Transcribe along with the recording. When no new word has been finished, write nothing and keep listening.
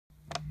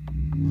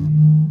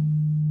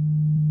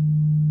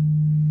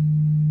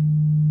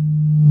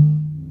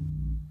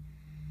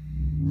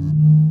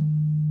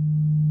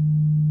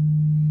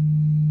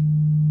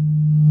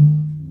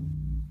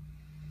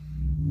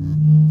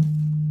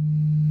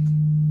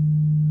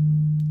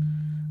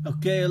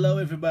Okay, hello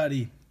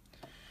everybody.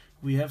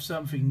 We have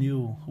something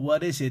new.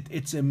 What is it?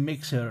 It's a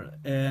mixer,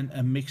 and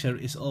a mixer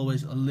is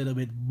always a little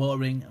bit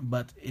boring,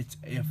 but it's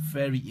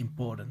very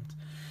important.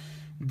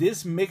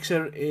 This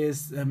mixer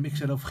is a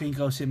mixer of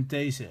ginko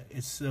synthese.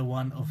 It's the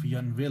one of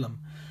Jan Willem.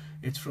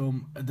 It's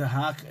from The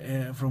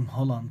Haag, from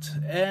Holland.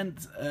 And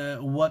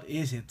what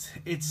is it?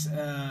 It's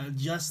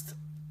just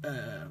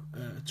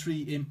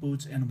 3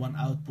 inputs and 1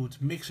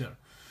 output mixer.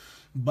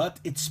 But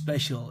it's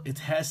special. It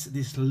has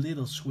this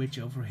little switch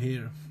over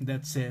here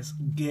that says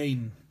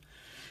gain.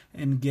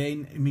 And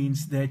gain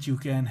means that you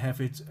can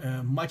have it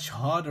much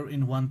harder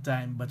in one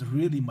time, but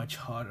really much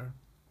harder.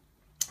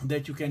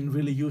 That you can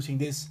really using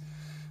this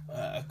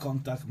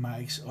contact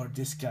mics or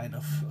this kind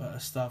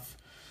of stuff.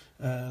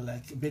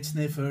 Like bit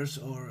sniffers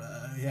or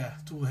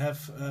to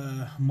have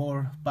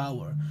more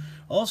power.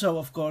 Also,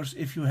 of course,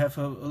 if you have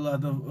a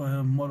lot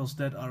of models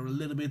that are a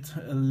little bit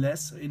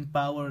less in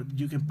power,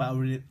 you can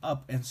power it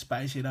up and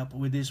spice it up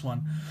with this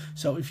one.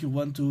 So if you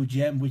want to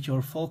jam with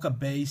your Volca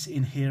bass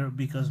in here,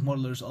 because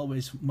modeler is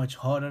always much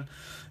harder,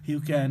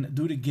 you can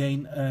do the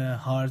gain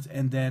hard,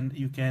 and then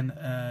you can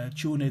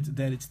tune it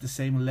that it's the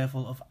same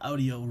level of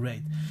audio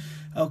rate.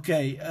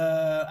 Okay,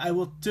 I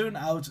will turn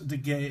out the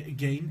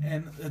gain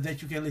and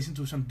that you can listen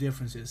to some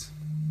differences.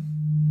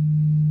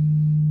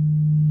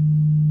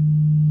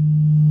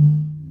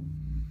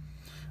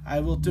 I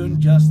will turn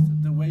just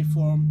the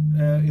waveform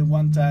in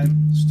one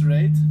time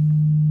straight,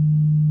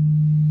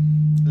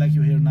 like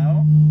you hear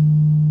now.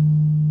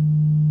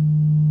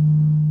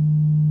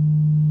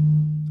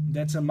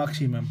 That's a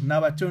maximum.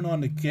 Now I turn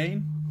on the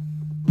gain.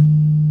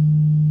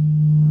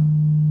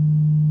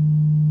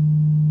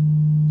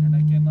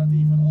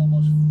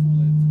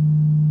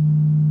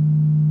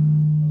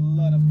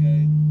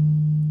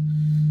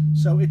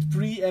 So it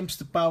preamps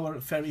the power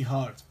very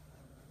hard.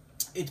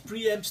 It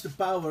preamps the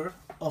power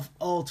of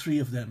all 3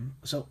 of them,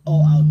 so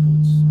all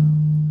outputs.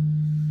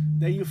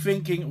 Then you're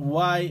thinking,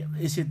 why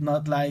is it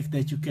not like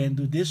that you can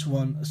do this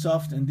one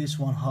soft and this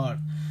one hard?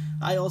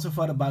 I also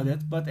thought about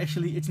it, but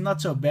actually it's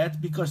not so bad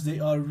because they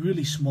are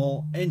really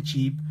small and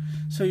cheap.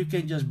 So you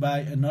can just buy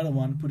another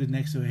one, put it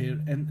next to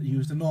here and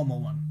use the normal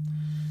one.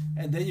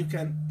 And then you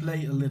can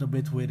play a little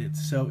bit with it.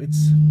 So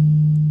it's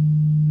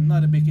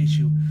not a big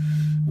issue.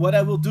 What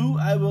I will do,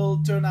 I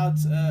will turn out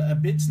a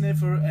bit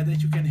sniffer and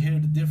that you can hear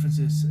the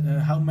differences.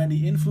 How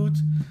many input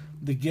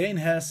the gain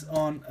has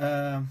on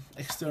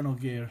external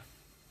gear.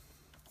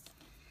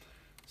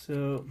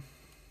 So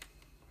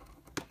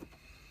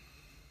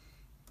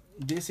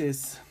this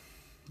is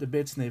the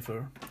bit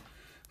sniffer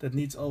that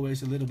needs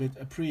always a little bit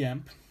a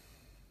preamp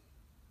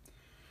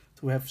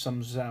to have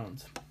some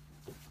sound.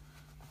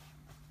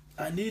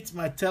 I need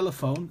my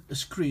telephone, a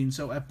screen,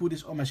 so I put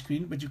this on my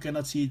screen, but you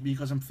cannot see it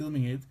because I'm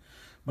filming it.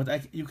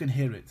 But you can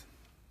hear it.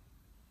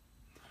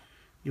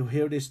 You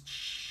hear this.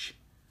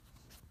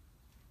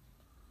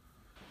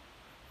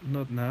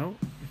 Not now.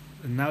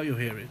 And now you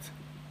hear it.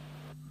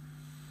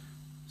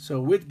 So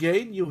with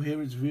gain, you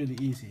hear it really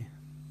easy.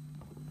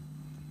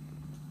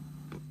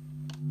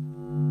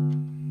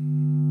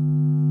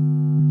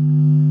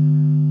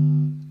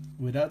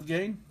 Without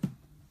gain.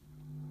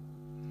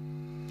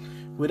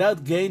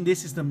 Without gain,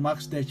 this is the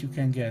max that you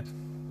can get.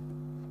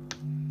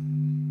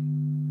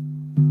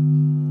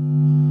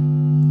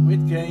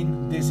 With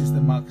gain, this is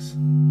the max.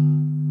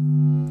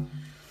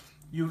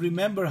 You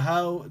remember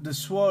how the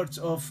swords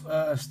of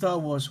Star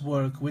Wars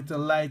work with the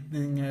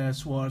lightning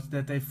swords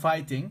that they're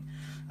fighting.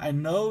 I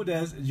know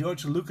that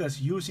George Lucas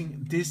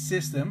using this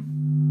system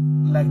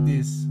like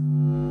this.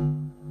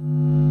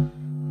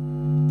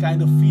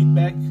 Kind of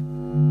feedback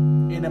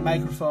in a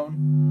microphone.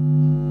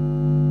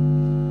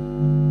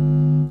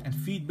 And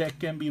feedback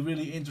can be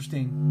really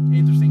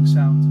interesting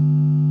sound.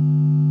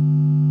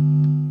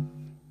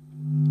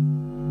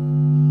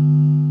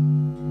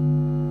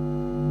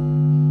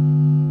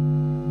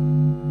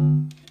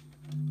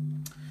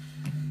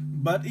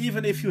 But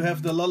even if you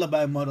have the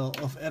lullaby model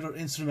of other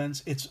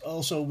instruments, it's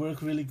also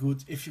work really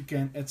good if you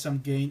can add some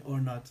gain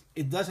or not.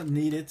 It doesn't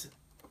need it,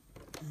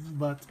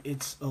 but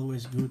it's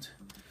always good.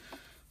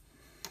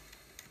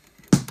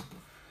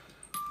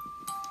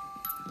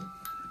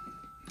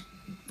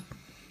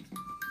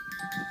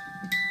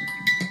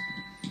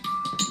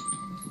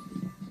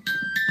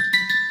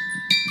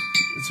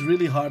 It's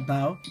really hard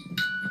now.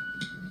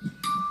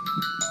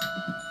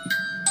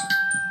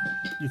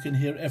 You can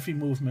hear every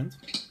movement.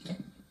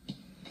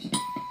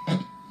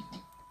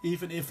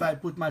 Even if I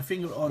put my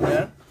finger on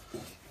there,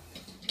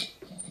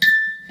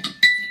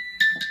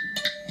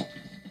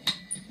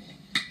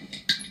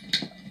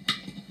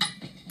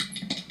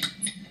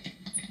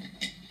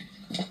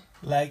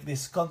 like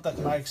these contact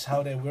mics,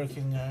 how they're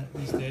working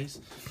these days.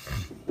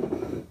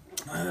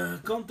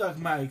 Contact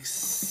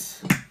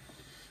mics.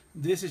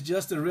 This is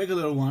just a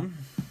regular one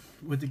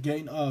with the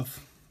gain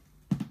off.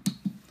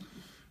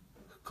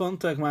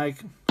 Contact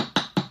mic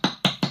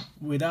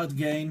without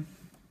gain.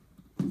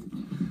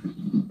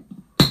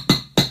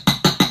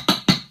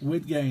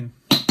 With gain.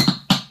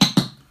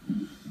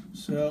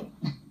 So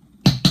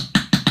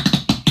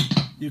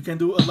You can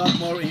do a lot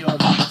more in your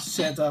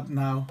setup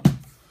now.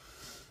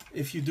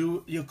 If you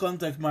do your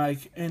contact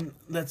mic in,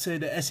 let's say,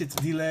 the acid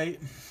delay.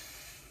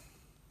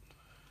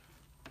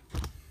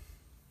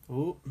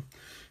 Oh,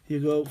 you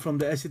go from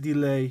the acid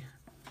delay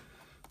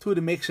to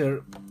the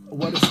mixer.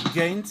 What is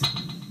gained?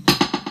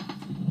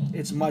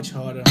 It's much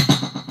harder.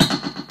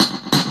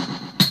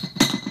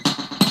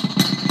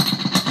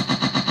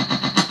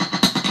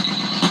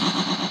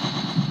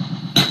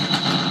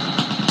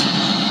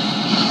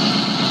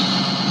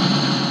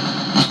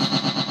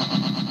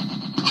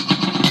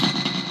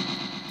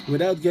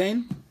 Without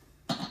gain,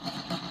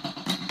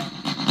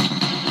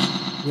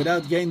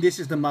 this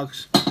is the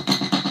max.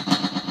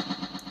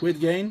 With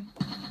gain,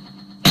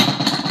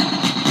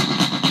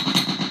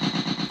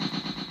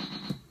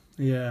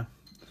 yeah.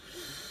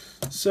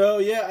 So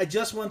yeah, I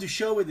just want to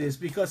show it this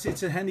because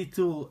it's a handy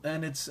tool,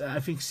 and it's I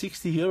think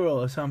 60 euro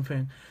or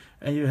something,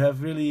 and you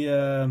have really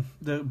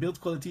the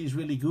build quality is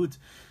really good.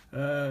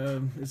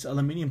 It's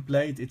aluminium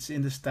plate. It's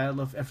in the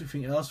style of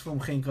everything else from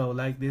Ginko,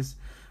 like this.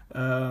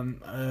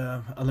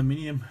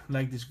 Aluminium,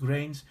 like these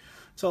grains.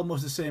 It's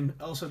almost the same,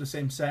 also the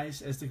same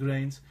size as the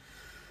grains.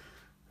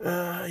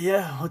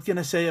 Yeah, what can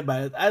I say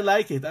about it? I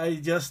like it. I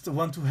just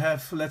want to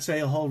have, let's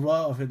say, a whole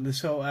row of it.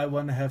 So I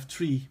want to have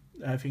three.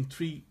 I think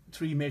three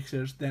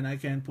mixers. Then I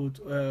can put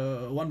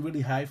one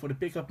really high for the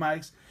pickup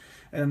mics,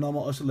 and the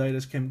normal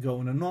oscillators can go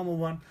in a normal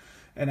one,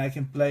 and I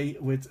can play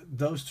with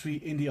those three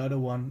in the other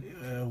one.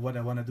 What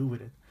I want to do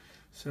with it.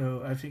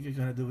 So I think I'm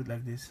gonna do it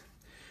like this.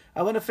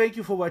 I want to thank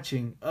you for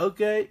watching.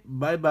 Okay,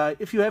 bye bye.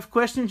 If you have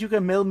questions, you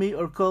can mail me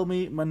or call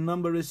me. My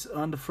number is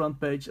on the front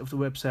page of the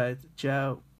website. Ciao.